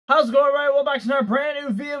How's it going, everybody? Welcome back to another brand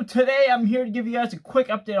new video. Today, I'm here to give you guys a quick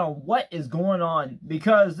update on what is going on,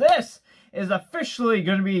 because this is officially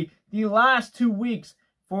going to be the last 2 weeks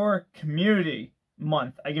for Community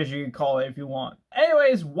Month. I guess you could call it if you want.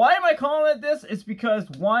 Anyways, why am I calling it this? It's because,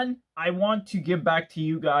 one, I want to give back to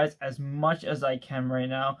you guys as much as I can right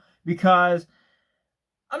now, because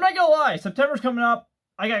I'm not gonna lie, September's coming up,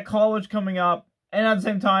 I got college coming up, and at the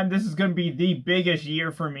same time, this is going to be the biggest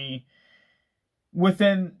year for me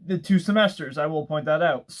within the 2 semesters. I will point that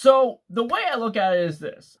out. So the way I look at it is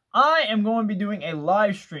this. I am going to be doing a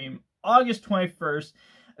live stream August 21st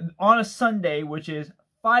on a Sunday, which is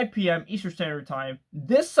 5 p.m. Eastern Standard Time.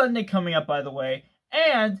 This Sunday coming up, by the way.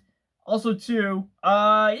 And also too,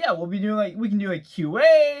 yeah, we'll be doing we can do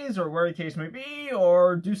QAs or whatever the case may be,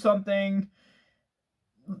 or do something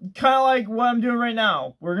kind of like what I'm doing right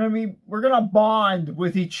now. We're gonna bond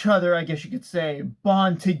with each other, I guess you could say.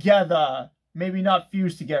 Bond together. Maybe not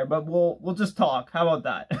fuse together, but we'll just talk. How about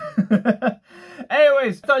that?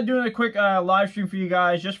 Anyways, I thought I'd do a quick live stream for you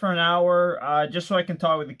guys just for an hour, just so I can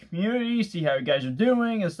talk with the community, see how you guys are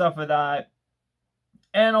doing and stuff like that.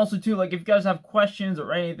 And also too, like, if you guys have questions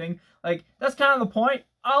or anything, like, that's kind of the point.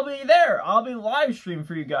 I'll be there. I'll be live streaming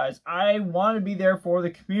for you guys. I want to be there for the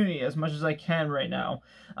community as much as I can right now,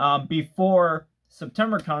 before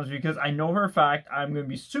September comes, because I know for a fact I'm going to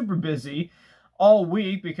be super busy all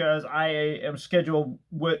week, because I am scheduled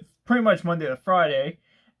with pretty much Monday to Friday,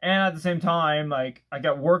 and at the same time, like, I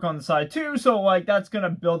got work on the side too, so like that's gonna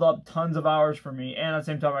build up tons of hours for me. And at the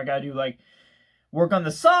same time, I gotta do like work on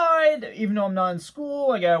the side, even though I'm not in school.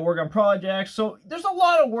 I gotta work on projects, so there's a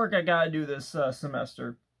lot of work I gotta do this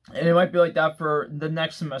semester, and it might be like that for the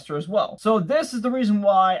next semester as well. So this is the reason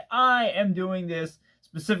why I am doing this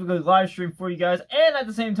specifically live stream for you guys, and at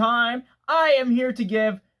the same time, I am here to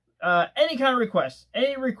give any kind of requests.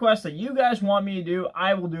 Any requests that you guys want me to do,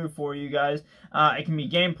 I will do it for you guys. It can be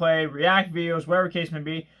gameplay, react videos, whatever the case may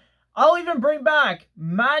be. I'll even bring back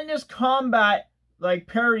Madness Combat, like,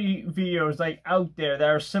 parody videos, like, out there that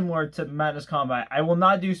are similar to Madness Combat. I will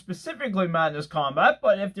not do specifically Madness Combat,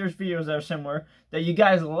 but if there's videos that are similar that you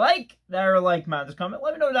guys like, that are like Madness Combat,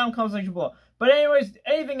 let me know down in the comment section below. But anyways,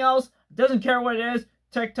 anything else, doesn't care what it is,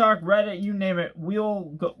 TikTok, Reddit, you name it,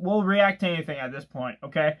 we'll react to anything at this point,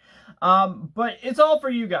 okay? But it's all for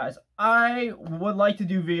you guys. I would like to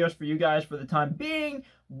do videos for you guys for the time being,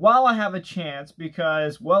 while I have a chance,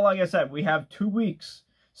 because, well, like I said, we have 2 weeks.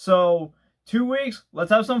 So, 2 weeks,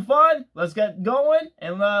 let's have some fun, let's get going,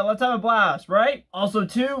 and let's have a blast, right? Also,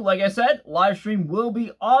 too, like I said, live stream will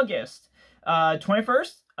be August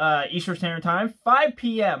 21st. Eastern Standard Time, 5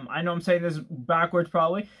 p.m. I know I'm saying this backwards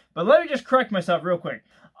probably, but let me just correct myself real quick.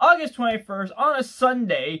 August 21st on a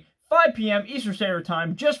Sunday, 5 p.m. Eastern Standard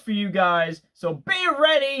Time, just for you guys. So be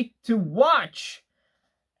ready to watch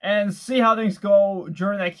and see how things go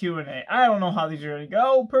during that Q&A. I don't know how these are going to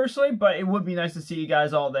go personally, but it would be nice to see you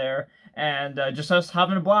guys all there and just us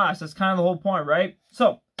having a blast. That's kind of the whole point, right?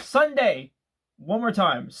 So, Sunday, one more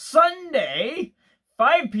time, Sunday,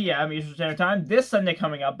 5 p.m. Eastern Standard Time, this Sunday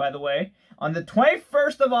coming up, by the way, on the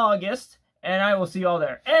 21st of August, and I will see you all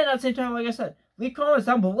there. And at the same time, like I said, leave comments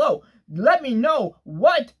down below. Let me know,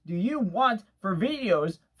 what do you want for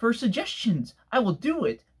videos, for suggestions. I will do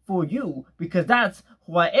it for you, because that's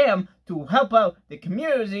who I am, to help out the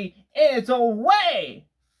community in its own way.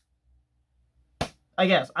 I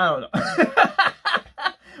guess, I don't know.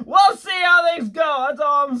 We'll see how things go, that's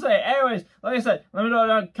all I'm saying. Anyways, like I said, let me know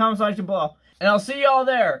down in the comment section below. And I'll see y'all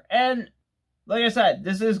there. And like I said,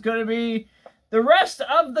 this is going to be the rest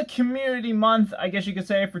of the community month, I guess you could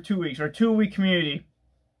say, for 2 weeks. Or 2-week community.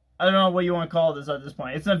 I don't know what you want to call this at this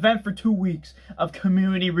point. It's an event for 2 weeks of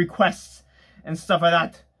community requests and stuff like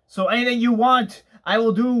that. So anything you want, I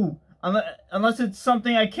will do. Unless it's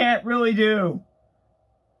something I can't really do.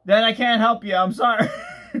 Then I can't help you. I'm sorry.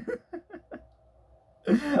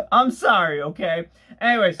 I'm sorry, okay?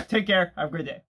 Anyways, take care. Have a great day.